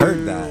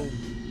Heard that.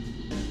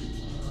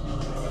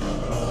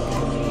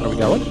 Are we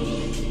going?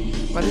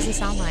 What does it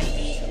sound like?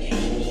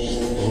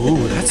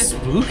 Ooh, that's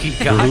spooky,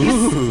 guys.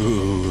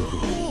 Ooh.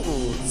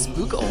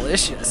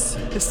 Spookalicious.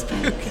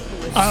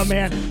 Oh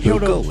man, hear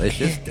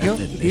Delicious do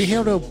you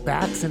hear those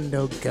bats and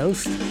those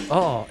ghosts?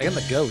 Oh, and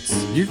the goats.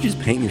 You're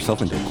just painting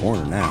yourself into a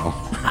corner now.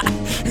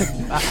 Shit,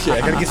 I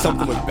gotta get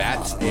something with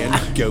bats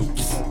and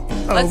goats.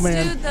 Let's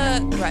man. do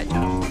the red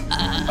job.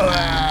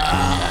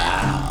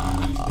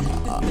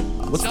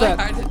 What's really that?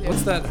 hard to do.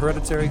 What's that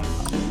hereditary?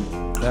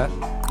 That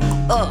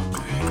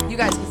Ugh. You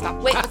guys can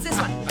stop. Wait, what's this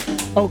one?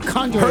 Oh,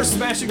 Conjure. her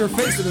smashing her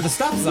face into the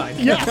stop sign.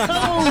 Yeah.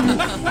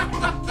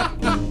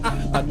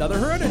 Another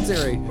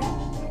hereditary.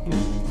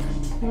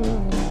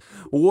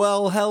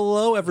 Well,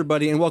 hello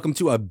everybody, and welcome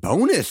to a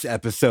bonus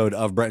episode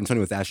of Brett and Tony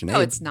with Ash and Abe.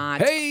 No, it's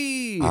not.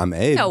 Hey, I'm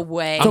Abe. No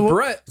way. I'm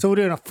Brett. So we're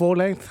doing a full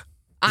length.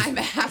 I'm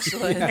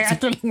Ashley.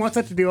 Ashley wants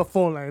us to do a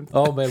full length.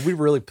 Oh man, we'd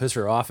really piss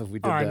her off if we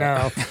did I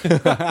that. know.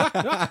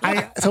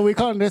 So we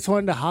calling this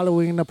one the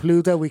Halloween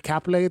Palooza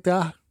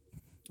Recapitulator.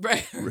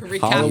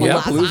 Halloween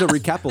Recapitulator.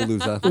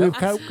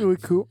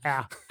 Recapalooza.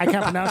 Yeah, I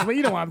can't pronounce it, but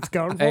you know what I'm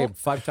going for. Hey,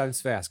 5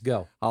 times fast.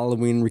 Go.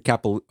 Halloween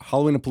Recapalooza,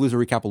 Halloween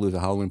Recapalooza,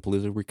 Halloween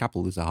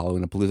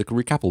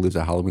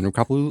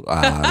Recapalooza.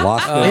 I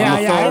lost the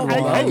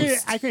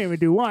I can't even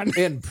do one.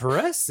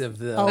 Impressive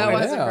though. Oh, That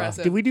was yeah.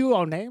 impressive. Did we do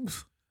all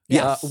names?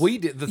 Yes. We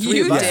did. The three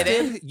You of us did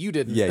it. You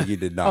didn't. Yeah, you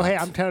did not. Oh, hey,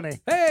 I'm Tony.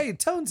 Hey,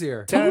 Tone's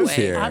here. Tone's Wait,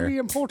 here. I'm the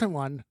important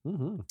one.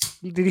 Mm-hmm.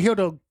 Did you hear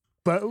the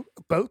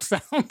boat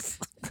sounds?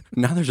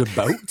 Now there's a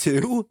boat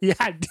too. Yeah,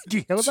 did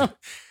you hear them?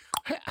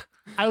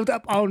 I was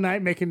up all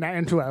night making that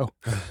intro.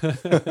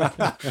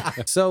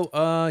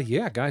 So,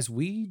 yeah, guys,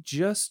 we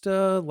just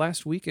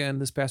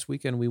this past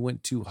weekend, we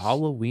went to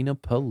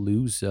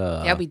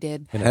Halloween-a-Palooza. Yeah, we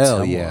did. in Hell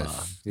Ottumwa.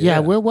 yes. Yeah,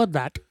 where was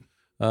that?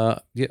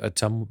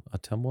 Ottumwa.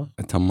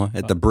 Ottumwa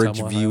at the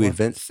Bridgeview Iowa.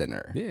 Event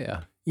Center.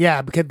 Yeah.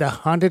 Yeah, because the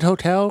haunted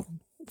hotel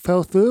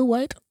fell through,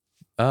 right?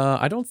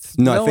 I don't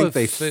No, I know think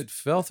if they- it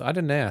fell. I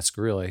didn't ask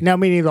really. No,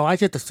 me neither. I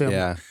just assumed.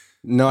 Yeah.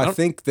 No, I don't-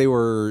 think they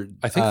were.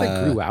 I think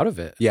they grew out of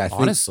it. Yeah, I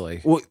think-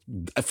 honestly. Well,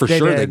 for They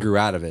sure they did. grew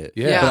out of it.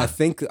 Yeah. But I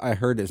think I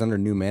heard it's under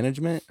new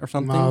management or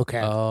something. Okay.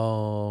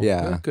 Oh,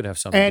 Yeah. that could have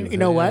something. to do And with you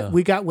know it, what? yeah.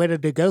 We got rid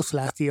of the ghost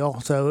last year,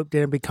 so it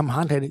didn't become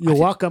haunted. You're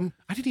welcome.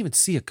 I didn't even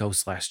see a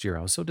ghost last year.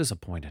 I was so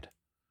disappointed.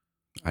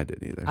 I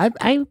didn't either.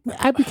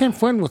 I became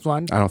friends with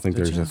one. I don't think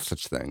Did there's you? a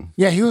such thing.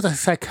 Yeah, he was a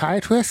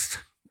psychiatrist.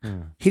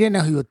 He didn't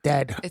know he was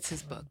dead. It's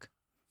his book,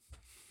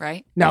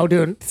 right? No,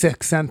 dude,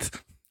 Sixth Sense.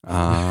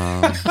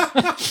 Oh,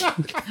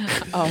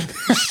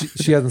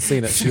 She hasn't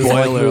seen it. She doesn't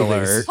like Spoiler movies.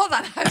 alert. hold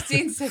on. I've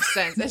seen Sixth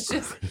Sense. It's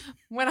just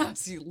when I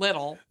was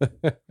little.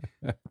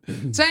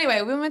 So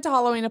anyway, we went to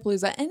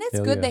Halloween-a-Palooza, and it's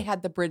Hell good yeah. they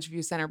had the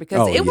Bridgeview Center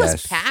because Oh, it was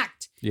yes.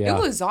 packed. Yeah.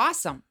 It was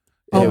awesome.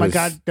 Oh It my was-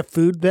 God, the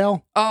food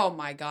there. Oh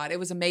my God. It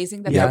was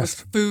amazing that there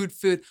was Yes.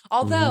 food.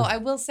 Although I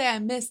will say I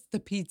missed the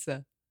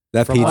pizza.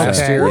 That From pizza. last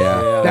year.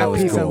 Yeah, Yeah, that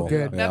was pizza cool. was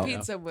good. That Yeah.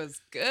 pizza was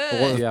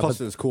Well, good. Yeah, plus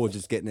but- it was cool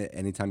just getting it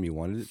anytime you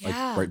wanted it, like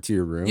Yeah. right to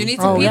your room. You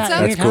need some Oh, yeah,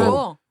 pizza? that's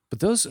cool. But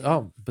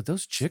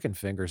those chicken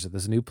fingers at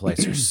this new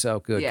place are so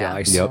good, Yeah.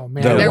 guys. Yep. Oh,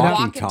 man. The They're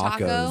walking walking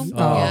taco. tacos.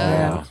 Oh,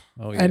 Yeah.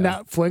 Oh yeah. And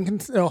that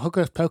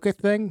Hocus Pocus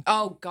thing.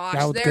 Oh gosh,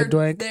 That was a their good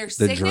drink. their The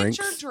signature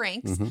drinks.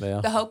 drinks,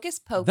 Yeah. the Hocus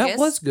Pocus. That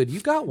was good. You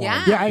got one.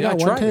 Yeah. Yeah, I got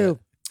one tried too.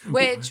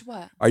 Which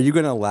what? Are you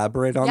going to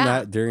elaborate on Yeah.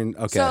 that during?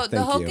 Okay, So thank the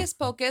you. Hocus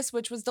Pocus,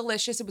 which was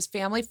delicious, it was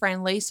family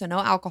friendly, so no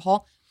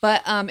alcohol,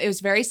 but it was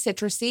very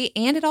citrusy,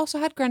 and it also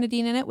had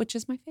grenadine in it, which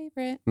is my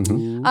favorite.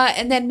 Mhm.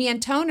 And then me and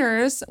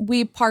Toners,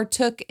 we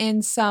partook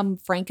in some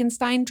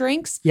Frankenstein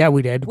drinks, Yeah,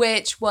 we did.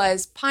 which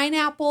was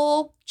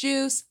pineapple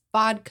juice,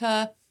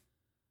 vodka.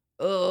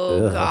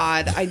 Oh Ugh.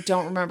 God, I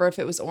don't remember if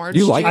it was orange.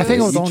 You liked juice. I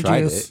think it was You orange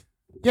tried juice. it.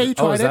 Yeah, you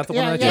tried is it. that the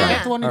one yeah, I yeah, tried?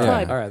 that's the one you All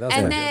right. tried. All right. That's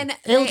And good. then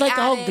It was they like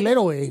all added-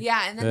 glittery.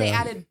 Yeah, and then they Yeah.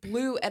 added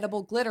blue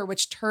edible glitter,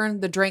 which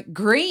turned the drink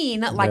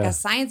green, like Yeah. a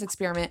science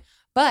experiment.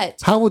 But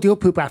How was your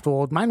poop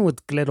afterwards? Mine was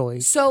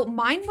glittery. so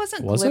mine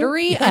wasn't Was it?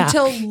 glittery Yeah.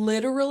 until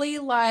literally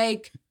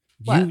like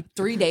what You-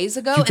 3 days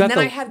ago, you and got then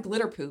the- I had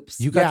glitter poops.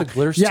 You got Yeah. the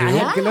glitters Yeah, too. I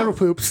had Yeah. glitter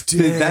poops.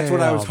 Dude, that's what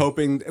I was Damn.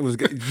 hoping. It was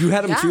good. You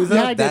had them Yeah. too, though.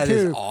 Yeah, I did That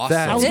is too. awesome.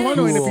 That I was Did.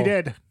 wondering if you Cool.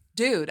 did.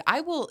 Dude,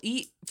 I will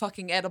eat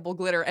fucking edible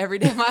glitter every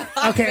day of my life.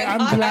 Okay, and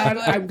I'm I glad.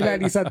 glitter I'm glad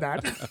you poops. said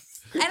that.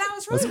 And I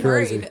was really That's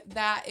crazy. worried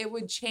that it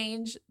would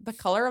change the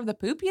color of the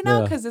poop, you know,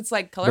 Yeah. because it's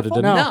like But it colorful.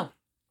 didn't? No,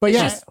 But It's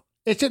yeah, just-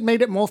 it just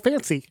made it more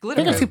fancy.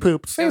 Glitter Fancy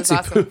poop. poops. it was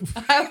Fancy awesome.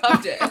 I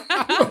loved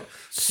it.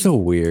 So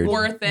weird.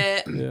 Worth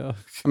it. Yeah.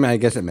 I mean, I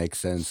guess it makes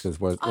sense because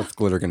what's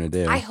glitter gonna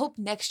do? I hope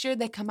next year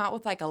they come out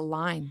with like a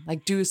line,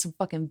 like do some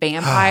fucking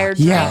vampire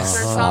drinks Yes.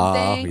 or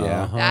something.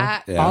 yeah.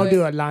 That Yeah. I'll do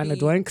would a line of be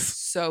drinks.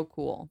 So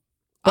cool.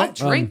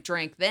 But, I'll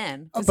drink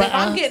then. Because but, if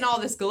I'm getting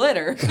all this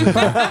glitter.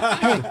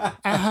 At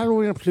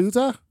Halloween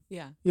Palooza,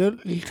 yeah. you're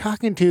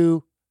talking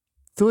to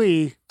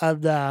 3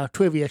 of the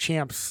trivia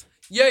champs.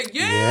 Yeah.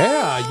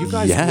 Yeah, you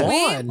guys Yes.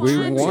 won. We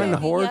Trivia. won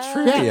horror Yeah.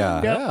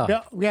 trivia.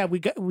 Yeah,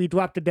 we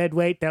dropped the dead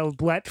weight that was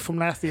wet from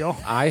last year.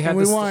 I had and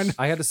we to won.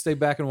 I had to stay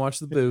back and watch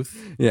the booth.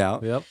 Yeah.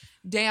 Yep.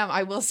 Damn,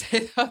 I will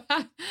say though,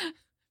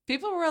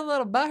 People were a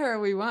little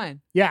butthurt we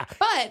won. Yeah.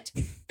 But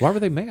Why were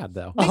they mad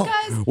though?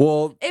 because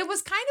Well, it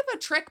was kind of a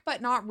trick,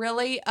 but not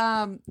really.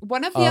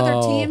 One of the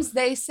other teams,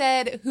 they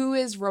said, "Who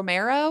is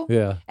Romero?"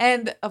 Yeah.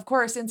 And of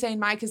course, Insane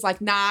Mike is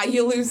like, "Nah,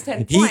 you lose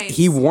 10 he points."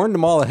 he warned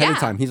them all ahead Yeah. of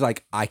time. He's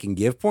like, I can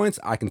give points,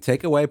 I can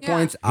take away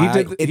points. He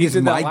did It he is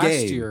did that my last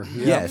game. year.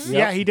 Yeah. Yes. Yep.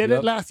 Yeah, he did Yep.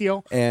 it last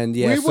year. And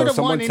yeah, We so would've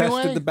someone won tested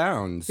anyway. the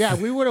bounds. Yeah,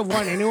 we would have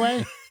won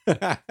anyway.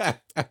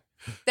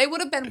 They would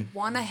have been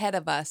one ahead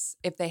of us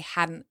if they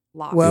hadn't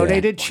lost. Well, Yeah.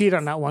 they did cheat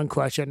on that one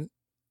question.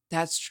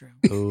 That's true.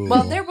 Ooh.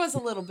 Well, there was a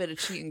little bit of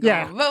cheating going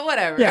Yeah. on, but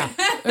whatever. Yeah.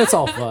 It's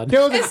all fun.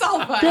 There was, It's all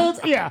fun. there was-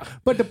 yeah,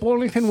 but the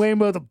Burlington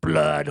Rainbow, the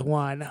blood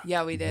one.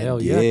 Yeah, we did.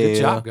 Hell yeah. Good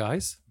Yeah. job,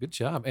 guys. Good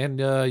job. And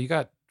you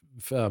got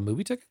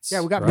movie tickets?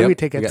 Yeah, we got Right? movie We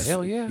tickets. got-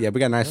 Hell yeah. Yeah, we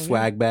got a nice Hell yeah.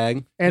 swag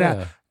bag. And Yeah.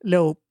 a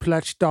little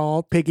plush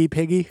doll,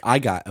 Piggy. I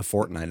got a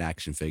Fortnite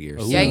action figure.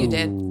 Ooh. Yeah, you Ooh.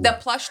 did. The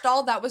plush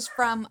doll that was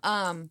from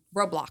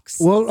Roblox.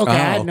 Well, okay, I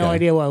had no okay.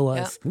 idea what it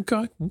was.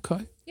 Okay.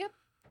 Okay. Yep.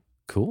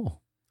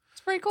 Cool. It's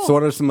pretty cool. So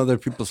what are some other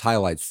people's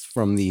highlights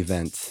from the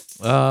event?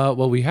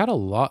 Well, we had a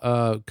lot.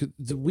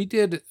 We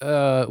did.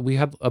 We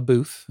had a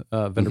booth,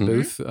 vendor Mhm.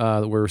 booth.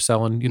 That we were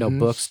selling, Mhm.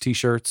 books,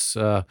 T-shirts,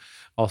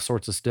 all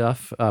sorts of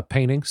stuff.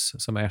 Paintings,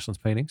 some Ashland's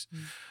paintings.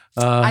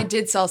 I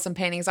did sell some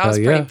paintings. I was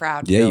Oh, pretty yeah.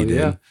 proud. Yeah, you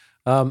Hell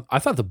did. I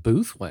thought the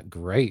booth went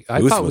great. I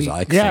Booth thought was we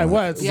excellent. Yeah, it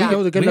was. Yeah. It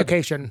was a good We had-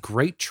 location.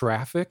 great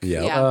traffic.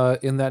 Yep. Yeah.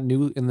 In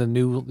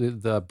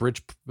the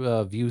Bridge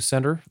View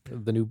Center,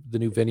 the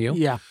new venue.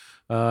 Yeah.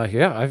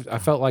 I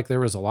felt like there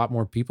was a lot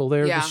more people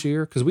there Yeah. this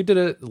year because we did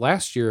it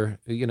last year,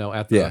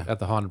 at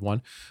the haunted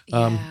one.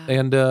 Yeah.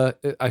 And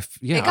It I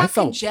got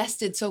felt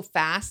congested so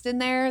fast in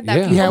there that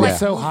Yeah. people Yeah, it was like,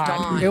 so moved hot.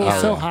 on. It was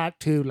yeah. so hot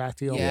too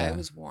last year. Yeah, Yeah. it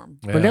was warm.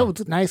 But it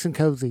was nice and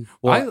cozy.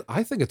 Well,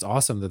 I think it's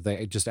awesome that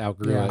they just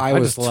outgrew Yeah. it. I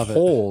was just love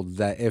told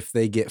that if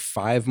they get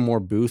 5 more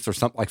booths or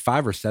something like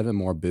 5 or 7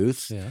 more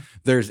booths, it. Yeah.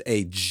 there's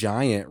a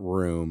giant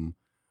room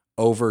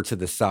over to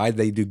the side.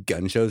 They do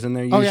gun shows in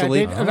there Oh, yeah.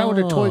 usually. Is that what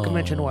the toy Oh.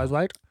 convention was,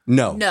 right?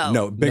 No,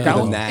 No. bigger No.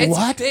 than that. It's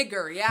What?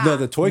 bigger, yeah. No,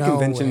 the toy No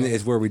convention way.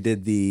 is where we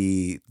did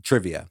the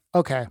trivia.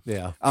 Okay.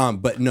 Yeah.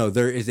 But no,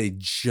 there is a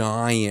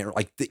giant,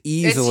 like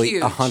easily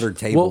huge. 100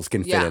 tables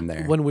can fit yeah. in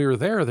there. When we were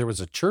there was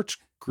a church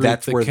group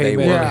That's that where came they in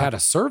were. and Yeah. had a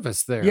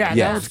service there. Yeah,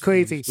 Yeah. that was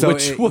crazy. So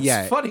which it- was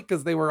yeah. funny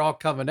because they were all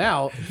coming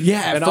out.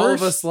 yeah, at And all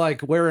of first- us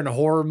like wearing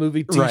horror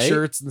movie Right.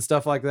 T-shirts and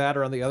stuff like that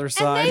are on the other and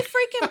side. they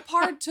freaking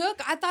partook.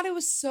 I thought it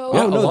was so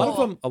Yeah, Oh, no, a lot of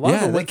cool. them. A lot of Yeah,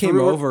 them they went came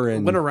through, over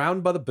and- went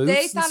around by the booths.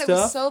 They and thought it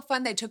stuff. was so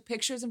fun. They took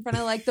pictures in front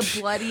of like the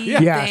bloody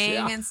Yeah. thing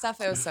Yeah. and stuff.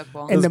 It was so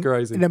cool. It was And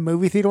crazy. the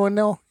movie theater one,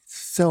 though,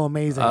 so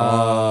amazing.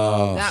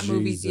 Oh, that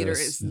movie theater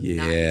Jesus. is yeah.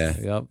 nice.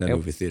 Yep. That Yep.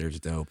 movie theater's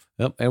dope.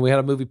 Yep. And we had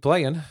a movie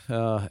playing.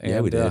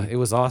 And we did. it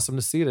was awesome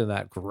to see it in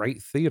that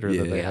great theater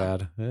that they Yeah.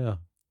 had. Yeah.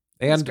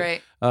 It's And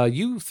great.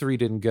 you three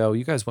didn't go.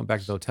 You guys went back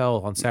to the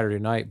hotel on Saturday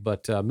night,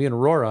 but me and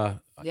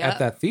Aurora Yeah. at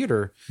that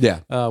theater, Yeah.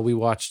 we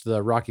watched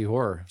the Rocky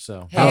Horror.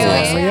 So Hell was Oh,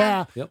 awesome.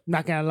 yeah. Yep.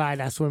 Not going to lie,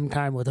 that swim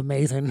time was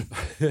amazing.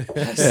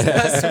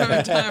 That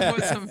swimming time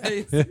was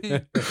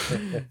amazing.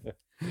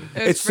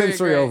 It's pretty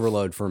sensory great.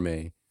 overload for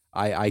me.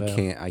 I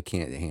Yeah.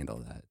 can't handle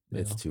that.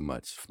 It's Yeah. too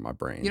much for my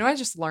brain. You know what I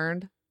just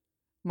learned?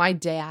 My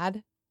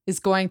dad is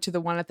going to the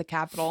one at the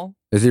Capitol.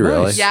 Is he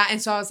really? Nice. Yeah, and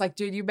so I was like,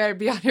 dude, you better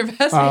be on your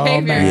best Oh,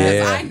 behavior man.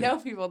 because Yeah. I know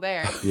people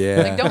there.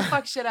 Yeah. Like, don't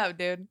fuck shit up,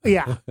 dude.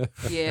 Yeah.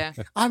 Yeah.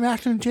 I'm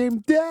Ashton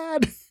James'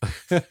 dad.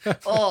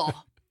 Oh,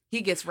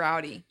 he gets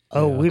rowdy.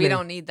 Oh, Yeah. We really?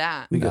 don't need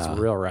that. He gets Nah.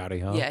 real rowdy,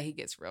 huh? Yeah, he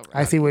gets real rowdy.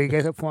 I see where you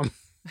get it from.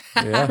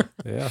 Yeah.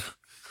 Yeah.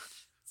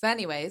 So,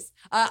 anyways,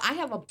 I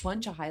have a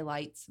bunch of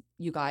highlights,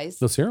 you guys.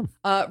 Let's hear him.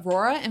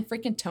 Rora and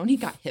freaking Tony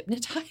got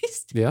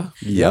hypnotized, Yeah.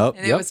 Yep.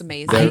 and it Yep. was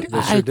amazing. There-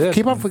 They sure did.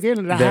 keep on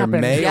forgetting that There happened.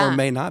 may Yeah. or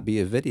may not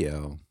be a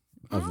video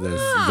of this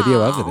Oh.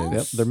 video Yep.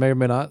 evidence. There may or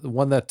may not.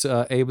 One that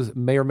Abe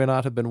may or may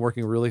not have been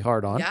working really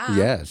hard on. Yeah.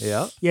 Yes.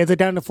 Yeah. Yeah, is it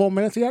down to 4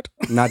 minutes yet?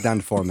 Not down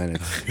to 4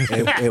 minutes.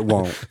 It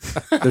won't.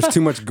 There's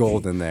too much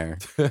gold in there.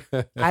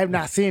 I have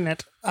not seen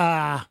it.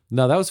 No,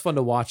 that was fun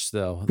to watch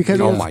though. Because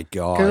it Oh was- my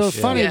Because it was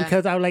gosh. funny Yeah.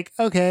 because I was like,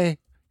 okay,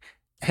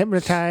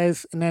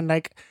 hypnotized, and then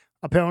like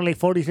apparently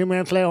 42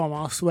 minutes later, I'm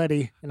all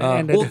sweaty, and it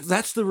ended. Well,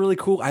 that's the really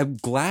cool. I'm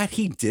glad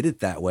he did it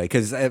that way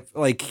because,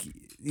 like,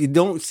 you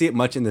don't see it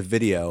much in the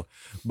video,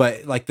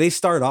 but like they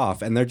start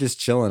off and they're just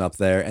chilling up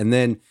there, and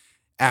then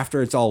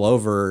after it's all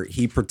over,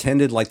 he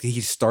pretended like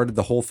he started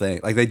the whole thing,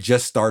 like they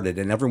just started,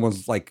 and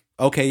everyone's like,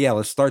 "Okay, yeah,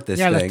 let's start this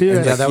Yeah, thing." let's do And this.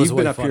 he's Yeah, like, that was "You've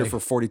been way up here funny. for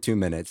 42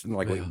 minutes," and I'm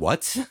like, Yeah. "Wait,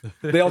 what?"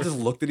 They all just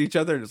looked at each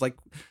other, and it's like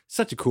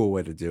such a cool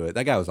way to do it.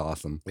 That guy was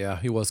awesome. Yeah,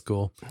 he was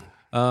cool.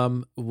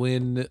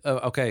 When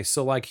okay,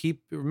 so like he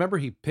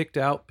picked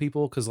out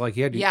people because like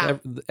he had Yeah.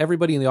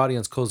 everybody in the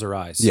audience close their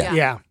eyes. Yeah.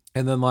 yeah.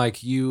 And then like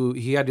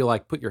he had to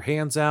like put your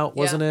hands out, Yeah.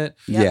 wasn't it?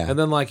 Yeah. Yeah. And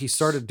then like he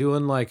started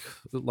doing like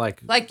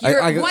Like I you're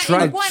got in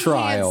tried one hand,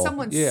 trial.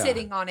 someone's Yeah.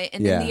 sitting on it,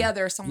 and Yeah. then the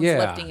other, someone's Yeah.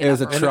 lifting it. It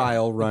was a up.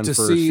 trial run to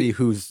for see- see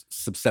who's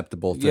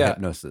susceptible to Yeah.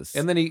 hypnosis.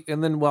 and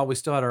then while we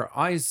still had our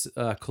eyes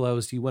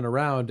closed, he went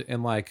around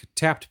and like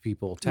tapped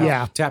people's hands.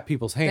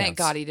 Thank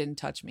God he didn't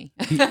touch me.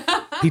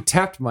 He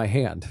tapped my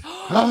hand.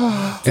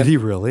 Did he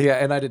really? Yeah,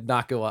 and I did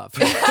not go up.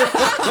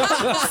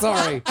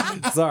 Sorry,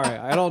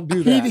 I don't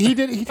do that.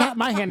 He tapped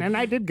my hand and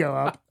I did go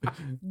up.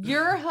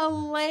 You're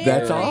hilarious.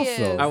 That's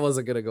awesome. I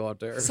wasn't gonna go up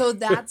there. So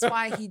that's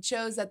why he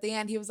chose at the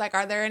end. He was like,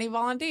 "Are there any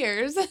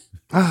volunteers?"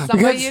 Because-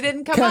 Somebody you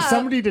didn't come because up.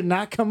 somebody did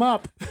not come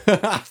up.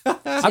 I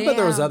bet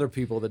there was Damn. other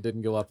people that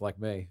didn't go up like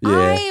me.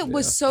 I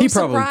was so He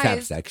probably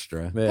surprised taps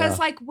extra. because,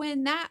 like,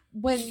 when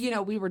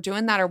we were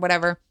doing that or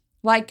whatever,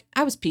 like,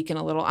 I was peeking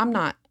a little. I'm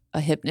not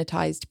a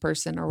hypnotized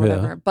person or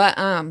whatever, but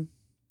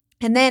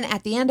and then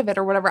at the end of it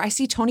or whatever, I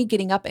see Tony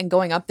getting up and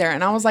going up there,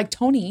 and I was like,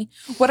 Tony,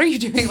 what are you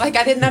doing? Like,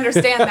 I didn't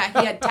understand that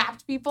he had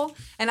tapped people,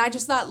 and I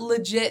just thought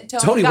legit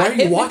Tony why got are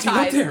you walking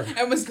up hypnotized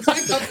there? and was going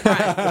up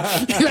front.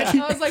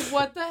 I was like,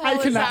 what the hell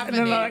is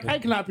happening? I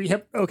cannot be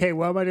hip. Okay,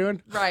 what am I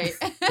doing? Right.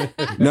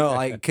 No,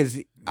 like because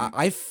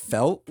I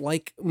felt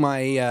like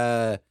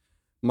my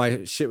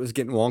my shit was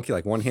getting wonky.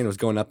 Like one hand was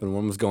going up and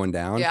one was going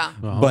down. Yeah.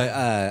 Uh-huh. But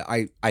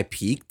I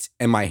peeked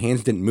and my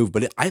hands didn't move,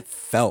 but I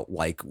felt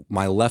like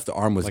my left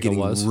arm was Like it getting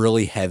was?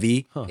 really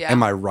heavy, Yeah. and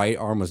my right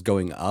arm was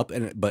going up,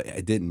 but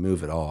it didn't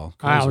move at all.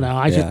 I don't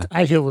know. Yeah.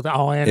 I should was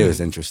all in. It was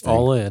interesting.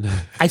 All in.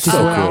 I just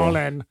so went cool. all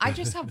in. I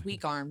just have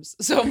weak arms,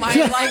 so my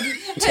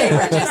they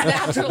were just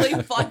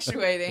naturally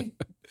fluctuating.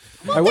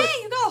 Well, I dang, would-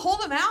 you gotta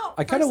hold them out.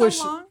 I kind of wish.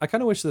 I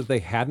kind of wish that they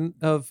hadn't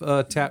of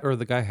tapped, or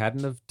the guy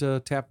hadn't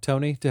have tapped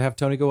Tony to have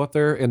Tony go up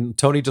there, and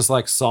Tony just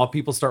like saw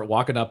people start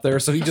walking up there,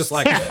 so he just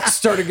like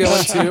started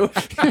going too.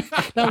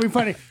 That'd be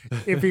funny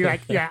if he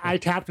like, yeah, I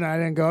tapped and I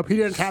didn't go up. He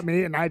didn't tap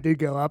me and I did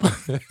go up.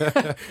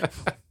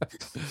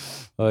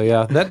 Oh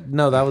yeah, that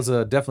was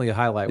definitely a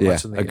highlight. Yeah,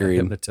 Watching the agreed.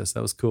 Hypnotist,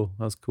 that was cool.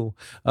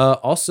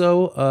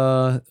 Also,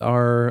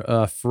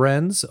 our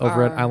friends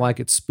over at I Like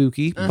It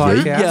Spooky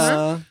podcast,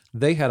 Yeah.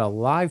 they had a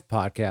live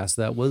podcast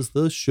that was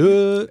the shit.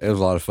 It was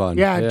a lot of fun.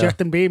 Yeah, Yeah.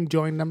 Justin Beam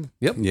joined them,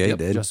 Yep, Yeah, he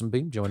did. Justin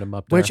Beam joined him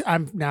up there. which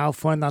I'm now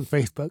friend on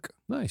Facebook.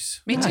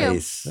 Nice. Me too.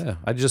 Nice. Yeah,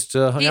 I just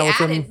hung He out with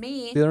him added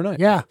me. the other night.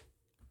 Yeah.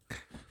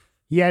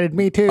 He added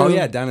me too. Oh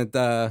yeah, down at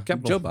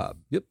Capital. Joe Bob.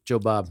 Yep, Joe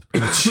Bob.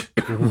 Which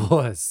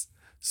was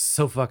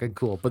so fucking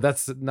cool. But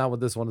that's not what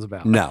this one is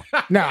about. No,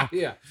 No,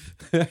 Yeah.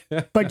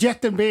 but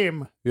Justin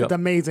Beam Yep. is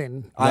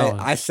amazing. No.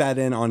 I sat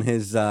in on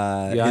his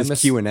I his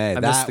missed- Q&A. I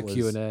That missed the was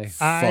Q&A.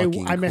 I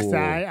fucking missed cool.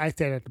 that. I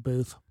stayed at the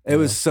booth. It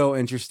was so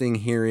interesting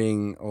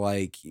hearing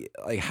like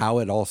how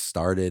it all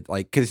started.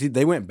 Like because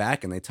they went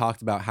back and they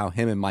talked about how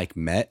him and Mike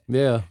met,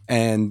 Yeah.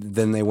 and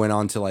then they went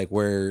on to like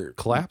where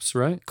Collapse,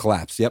 right?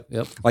 Collapse. Yep.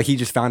 Yep. Like he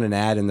just found an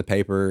ad in the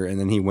paper, and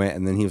then he went,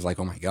 and then he was like,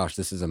 "Oh my gosh,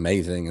 this is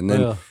amazing!" And then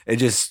Yeah. it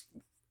just,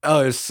 it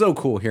was so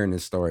cool hearing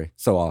his story.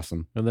 So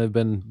awesome. And they've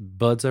been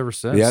buds ever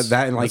since. Yeah,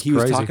 that and like That's he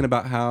was crazy. talking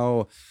about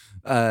how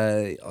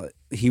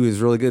he was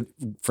really good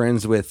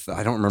friends with,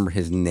 I don't remember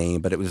his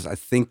name, but it was I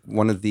think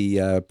one of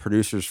the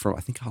producers from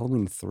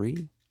Halloween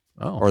 3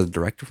 Oh. or the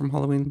director from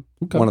Halloween.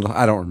 Okay. One of the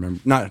I don't remember,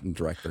 not the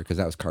director because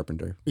that was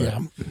Carpenter. but Yeah.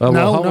 Well,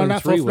 no, Halloween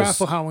not 3 for, not was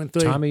for Halloween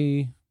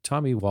 3.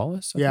 Tommy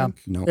Wallace, I Yeah.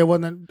 think? No, It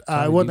wasn't.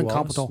 Tommy It wasn't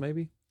Wallace, Capital.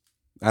 maybe.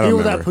 I He don't was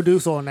remember. that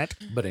producer on it.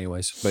 But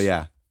anyways. But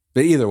yeah,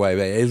 but either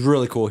way, it was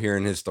really cool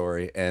hearing his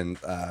story, and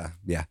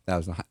yeah, that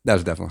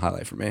was definitely a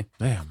highlight for me.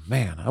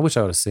 Man, I wish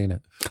I would have seen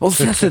it. Well,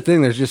 that's the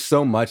thing. There's just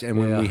so much, and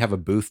when Yeah. we have a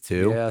booth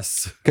too,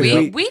 Yes. 'cause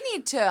We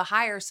need to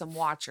hire some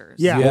watchers.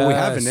 Yeah. well, we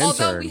have an Yes.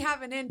 intern. Although we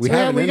have an intern. We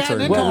have an we got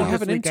intern. an Well, we intern.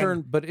 have an this weekend.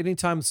 intern, but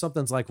anytime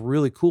something's like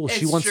really cool,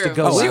 she It's wants to true.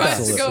 go. She with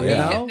wants it, to go you be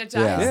know?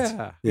 hypnotized.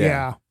 Yeah.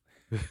 Yeah.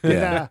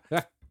 Yeah.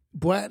 And,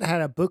 Brett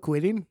had a book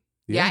reading.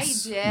 Yeah,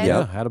 Yes. he did.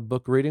 Yeah, had a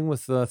book reading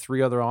with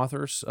 3 other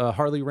authors: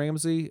 Harley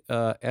Ramsey,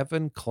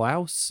 Evan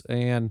Klaus,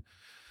 and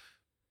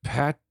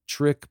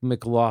Patrick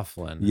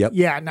McLaughlin. Yep.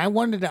 Yeah, and I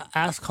wanted to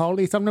ask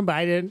Harley something, but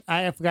I didn't.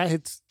 I forgot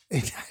his.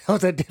 It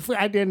was a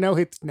different. I didn't know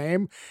his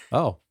name.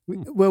 Oh,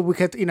 Well,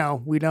 because we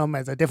know him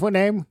as a different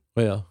name,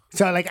 yeah.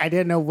 so like I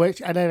didn't know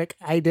which.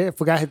 I did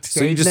forgot his stage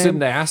So you just name.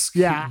 didn't ask,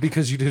 Yeah.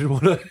 because you didn't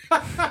want to.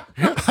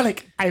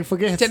 like I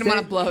forget. His Didn't want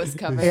to stage- blow his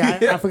cover.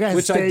 Yeah, I forgot his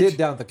Which stage. I did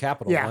down at the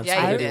Capitol Yeah. once.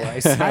 Yeah, but you did.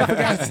 anyways. I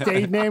forgot his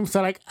stage name,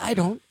 so like I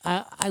want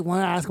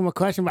to ask him a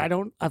question, but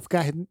I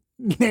forgot his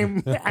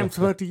name I'm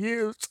supposed to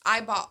use.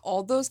 I bought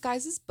all those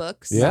guys'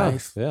 books. Yeah,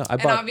 Nice. yeah.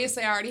 And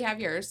obviously, I already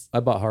have yours. I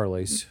bought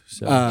Harley's.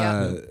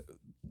 So.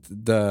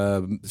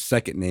 The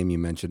second name you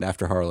mentioned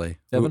after Harley,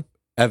 Evan?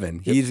 Evan.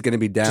 He's going to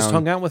be down. Just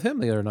hung out with him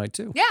the other night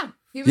too. Yeah.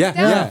 He was Yeah,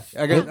 down.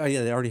 yeah. Oh,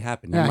 yeah, they already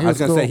happened. Yeah, I he was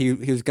was going to say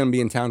cool. he was going to be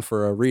in town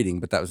for a reading,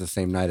 but that was the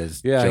same night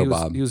as Yeah, Joe he was,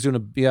 Bob. he was doing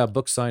a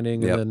book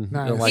signing, Yep. and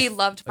then Nice. like, He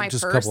loved my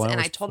just a purse, couple and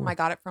I hours told him before. I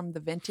got it from the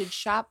vintage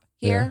shop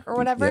here or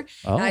whatever. Yep.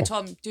 And I Oh.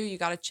 told him, dude, you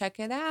got to check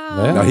it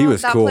out. Yeah. No, he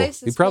was That cool. place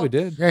He is probably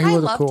cool. did. Yeah, he I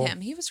was loved cool. him.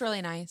 He was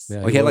really nice. Yeah,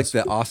 Well, he had like was.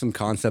 the awesome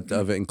concept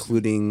of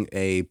including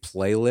a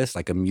playlist,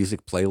 like a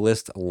music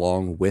playlist,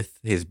 along with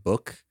his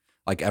book.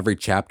 Like every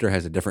chapter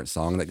has a different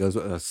song that goes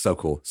with it. So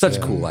cool. Such a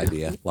cool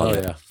idea. Oh Love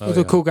it. yeah, He was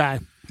a cool guy.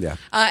 Yeah.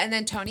 And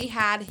then Tony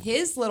had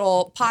his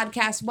little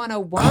podcast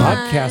 101.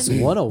 Podcast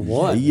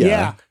 101. Yeah.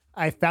 Yeah.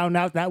 I found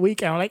out that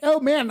week, and I'm like, oh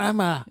man, I'm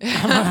on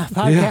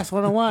podcast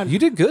 101. You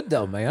did good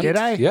though, man. Did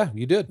I? Yeah,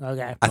 you did.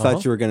 Okay. I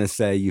thought you were going to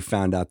say you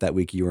found out that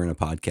week you were in a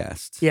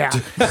podcast. Yeah.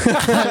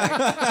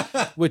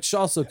 Which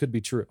also could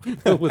be true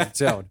with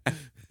the tone.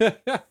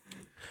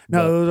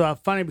 No, it was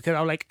funny because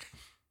I was like,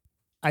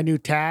 I knew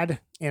Tad,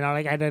 and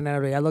I didn't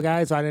know the other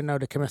guys, so I didn't know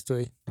the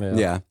chemistry.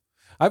 Yeah.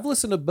 I've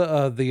listened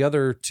to the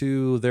other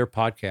two their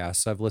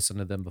podcasts. I've listened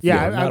to them before.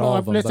 Yeah, Not all of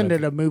I've them, listened but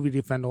to the movie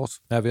Defenders.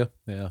 Have you?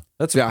 Yeah,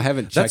 that's Yeah, I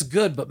haven't checked. that's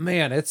good. But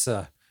man, it's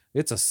a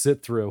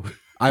sit through.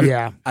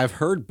 I've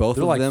heard both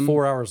They're of like them,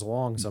 4 hours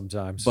long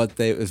sometimes. but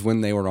it was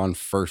when they were on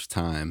first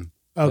time.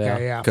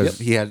 Okay, yeah. Because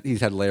he's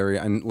had Larry,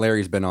 and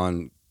Larry's been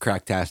on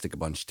Cracktastic a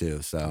bunch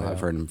too, so I've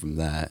heard him from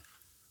that.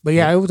 But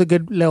yeah, it was a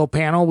good little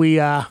panel. We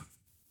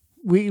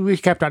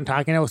kept on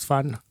talking. It was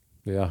fun.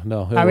 yeah,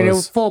 no, It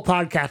was full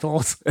podcast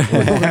holes.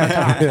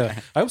 yeah.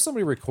 I hope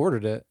somebody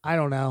recorded it. I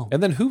don't know.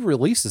 And then who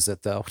releases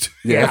it though?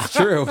 Yeah, that's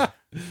true.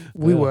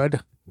 We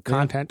would.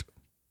 Content.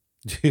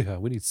 Yeah,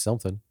 we need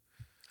something.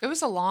 It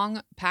was a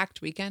long,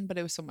 packed weekend, but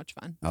it was so much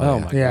fun. Oh,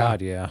 yeah. my Yeah.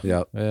 god, yeah.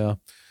 Yep. Yeah.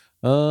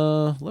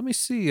 Let me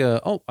see.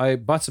 I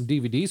bought some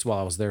DVDs while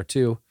I was there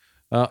too.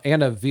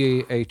 And a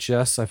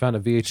VHS. I found a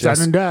VHS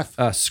Sudden death.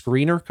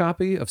 screener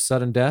copy of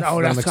Sudden Death.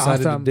 Oh, that I'm that's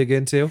excited awesome. to dig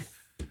into.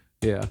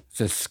 Yeah. It's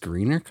a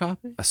screener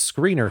copy? A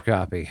screener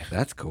copy.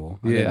 That's cool.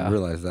 I Yeah. didn't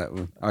realize that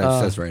one. Oh,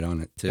 it says right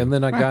on it too. And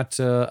then I got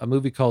a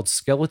movie called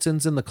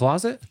Skeletons in the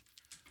Closet.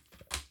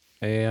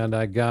 And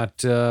I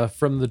got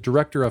from the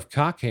director of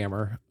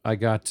Cockhammer, I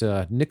got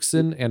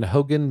Nixon and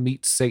Hogan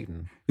Meet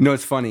Satan. You know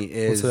what's funny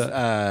is What's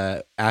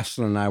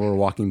Ashlyn and I were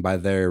walking by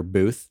their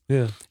booth,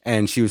 Yeah.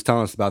 and she was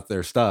telling us about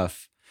their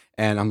stuff.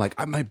 And I'm like,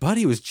 my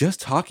buddy was just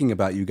talking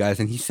about you guys,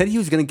 and he said he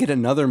was going to get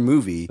another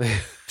movie.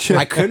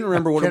 I couldn't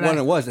remember what one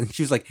it was, and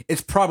she was like,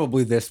 "It's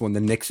probably this one,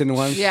 the Nixon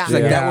one." Yeah. She's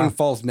like, "That Yeah. one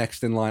falls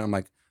next in line." I'm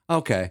like,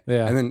 "Okay."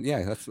 Yeah. And then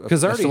that's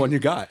I the one you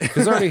got.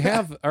 Because I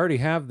already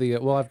have the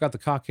I've got the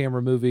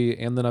Cockhammer movie,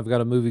 and then I've got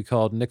a movie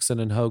called Nixon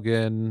and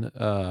Hogan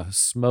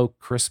Smoke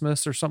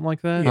Christmas or something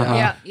like that.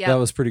 Yeah, yeah. That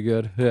was pretty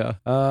good. Yeah.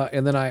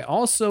 And then I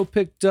also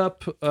picked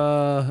up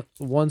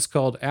ones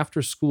called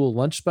After School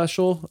Lunch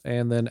Special,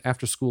 and then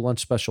After School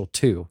Lunch Special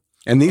 2.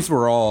 And these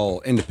were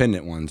all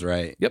independent ones,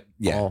 right? Yep.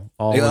 Yeah.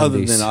 All Other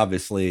indies. than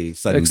obviously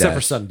Sudden Except Death.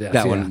 for Sudden Death.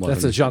 That yeah. one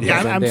That's a wasn't- Jean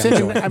yeah. Claude I'm Van Damme sending.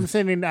 joint. I'm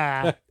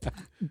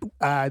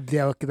sending.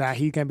 Derek that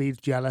he's gonna be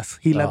jealous.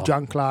 He loved Oh.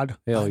 John Claude.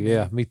 Hell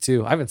yeah, me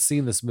too. I haven't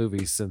seen this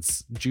movie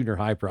since junior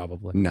high,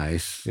 probably.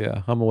 Nice.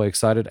 Yeah, I'm way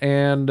excited.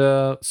 And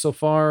so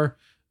far,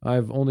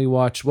 I've only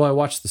watched. Well, I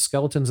watched the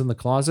Skeletons in the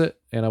Closet,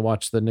 and I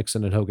watched the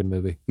Nixon and Hogan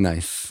movie.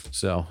 Nice.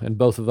 So, and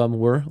both of them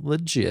were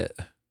legit.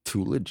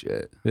 Too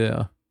legit.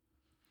 Yeah.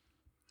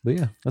 But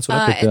yeah, that's what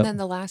I picked And up. then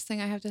the last thing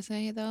I have to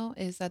say though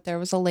is that there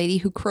was a lady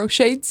who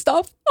crocheted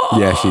stuff.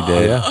 Yeah, she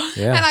did. Yeah,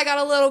 yeah. And I got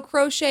a little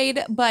crocheted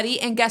buddy,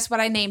 and guess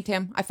what? I named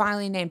him. I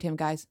finally named him,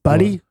 guys.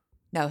 Buddy.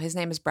 No, his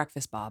name is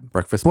Breakfast Bob.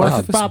 Breakfast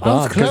Breakfast Bob. Bob. I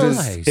was Bob. close.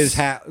 Nice. His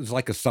hat is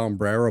like a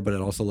sombrero, but it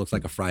also looks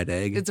like a fried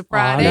egg. It's a Oh,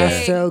 Friday.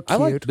 that's so I cute.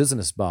 like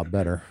Business Bob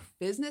better.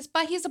 Business,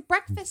 but he's a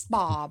Breakfast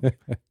Bob.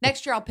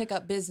 Next year I'll pick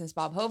up Business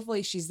Bob.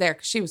 Hopefully she's there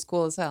because she was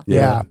cool as hell.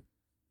 Yeah.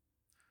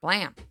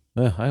 Blam.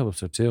 Yeah, I hope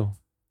so too.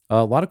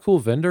 A lot of cool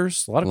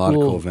vendors. A lot of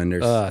cool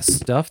vendors.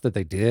 stuff that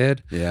they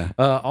did. Yeah.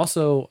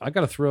 Also, I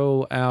got to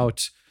throw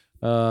out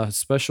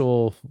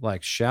special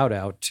like shout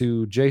out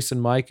to Jason,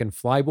 Mike, and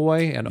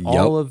Flyboy, and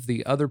all of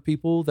the other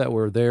people that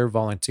were there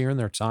volunteering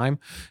their time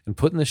and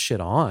putting this shit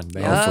on,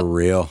 man. Oh, for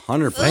real.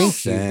 100%.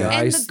 Thank you And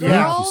guys. the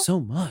Thank girl, you so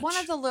much. one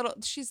of the little,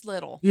 she's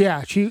little.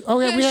 Yeah. She. Oh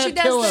yeah. We she had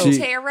does pillows. the She-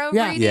 tarot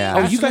Yeah. reading. Yeah.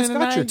 Oh, you guys Ashlyn and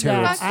got your I-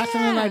 tarot. Yeah, Fuck Ashlyn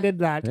and I yeah. did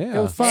that. Yeah.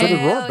 It was So fun. did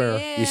Hell Roar Bear.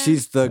 yeah.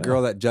 She's the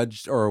girl that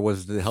judged or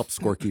was the help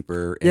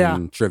scorekeeper Yeah.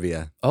 in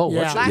trivia. Oh,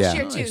 Yeah. what's Last Yeah.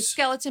 year too. Nice.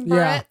 Skeleton Yeah.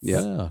 Barrettes. Yeah.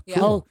 Yeah, Yeah.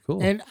 cool, Oh,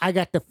 cool. and I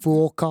got the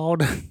fool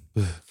called.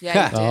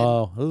 Yeah, you did.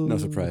 Oh, No ooh.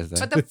 surprise there.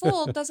 But the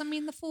fool doesn't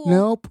mean the fool.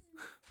 Nope.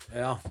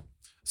 Yeah.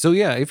 So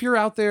yeah, if you're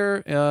out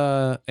there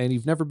and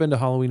you've never been to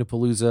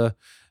Halloween-a-Palooza,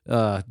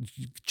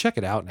 check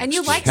it out. And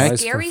you next like year, guys, for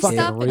scary fucking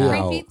stuff and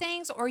real. creepy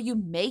things, or you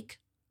make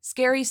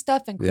scary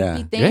stuff and creepy Yeah.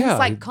 things, Yeah.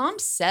 like come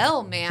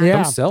sell, man.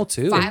 Yeah. Come sell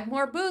too. 5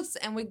 more booths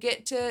and we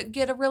get to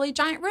get a really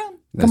giant room.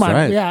 That's Come on.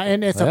 right. Yeah,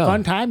 and it's a Yeah.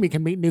 fun time. You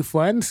can meet new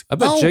friends. I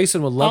bet Oh,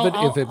 Jason would love it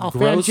if it I'll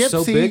grows fan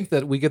so Gypsy. big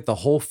that we get the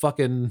whole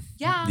fucking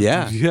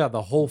Yeah.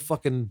 the whole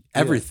fucking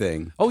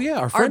Everything. Oh yeah,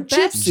 our Our friend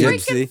best Gypsy. freaking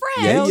Gypsy.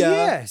 friend Yeah, Hell yeah.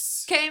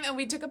 yes. came and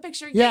we took a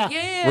picture. Yeah.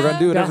 Yeah. We're gonna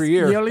do it That's every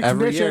year. yearly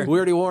Every tradition. year. We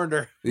already warned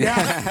her.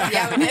 Yeah.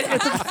 Yeah, we did.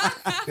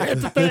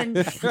 It's a thing.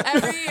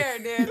 Every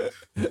year,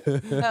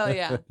 dude. Hell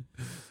yeah.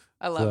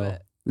 I love So,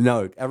 it.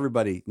 No,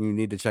 everybody, you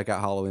need to check out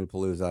Halloween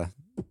Palooza.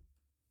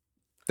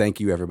 Thank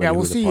you, everybody Yeah, who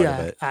we'll was a see part you of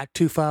it. at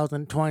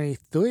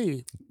 2023.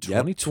 Yep,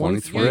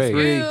 2023.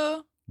 2023.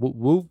 You Whoop,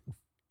 whoop.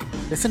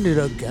 Listen to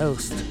the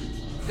ghost.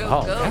 go,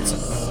 Oh, go. that's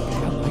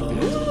I like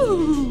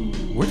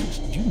that. Where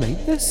did you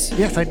make this?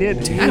 Yes, I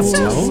did. Damn, so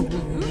Tone.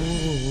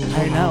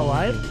 I know,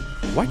 right?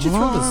 Why'd you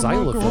throw the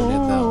xylophone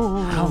in though?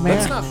 Oh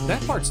That's man. not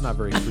that part's not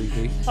very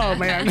creepy. Oh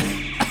man.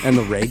 And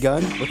the ray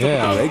gun? What's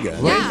Yeah. up with the ray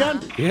gun? Yeah. Ray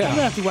gun? Yeah. I'm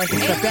gonna have to write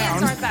this stuff Aliens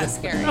down. aren't that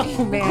scary.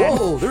 Oh man.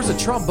 Whoa, there's a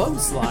trombone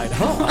slide,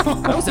 huh?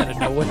 That was out of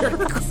nowhere.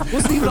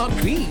 Wasn't even on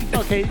beat.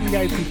 Okay, you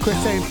guys can quit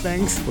saying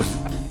things.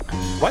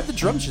 Why'd the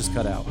drums just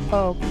cut out?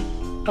 Oh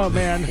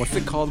man. What's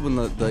it called when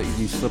the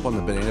you slip on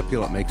the banana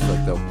peel? It makes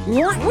like the.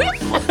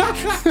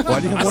 Why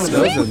do you have one of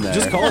those in there?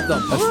 Just call it the.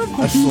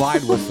 a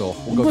slide whistle.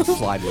 We'll go with the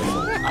slide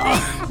whistle.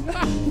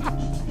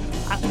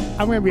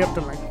 I'm gonna be up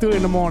to like 2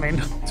 a.m.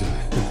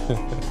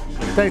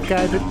 Thanks,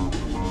 guys.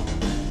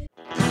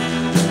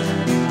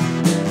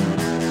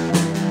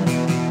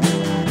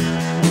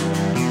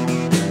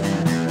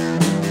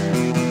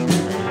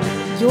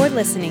 You're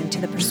listening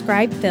to the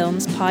Prescribed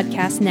Films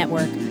Podcast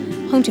Network,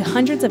 home to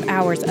hundreds of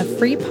hours of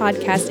free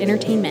podcast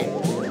entertainment.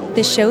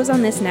 The shows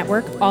on this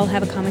network all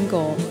have a common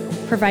goal,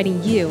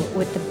 providing you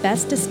with the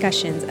best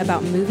discussions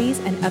about movies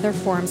and other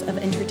forms of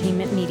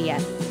entertainment media.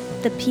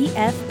 The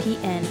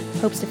PFPN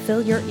hopes to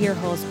fill your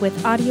earholes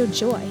with audio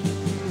joy.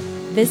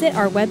 Visit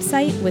our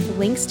website with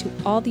links to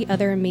all the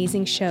other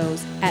amazing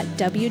shows at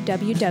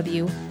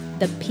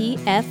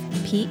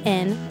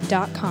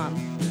www.thepfpn.com.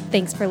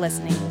 Thanks for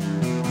listening.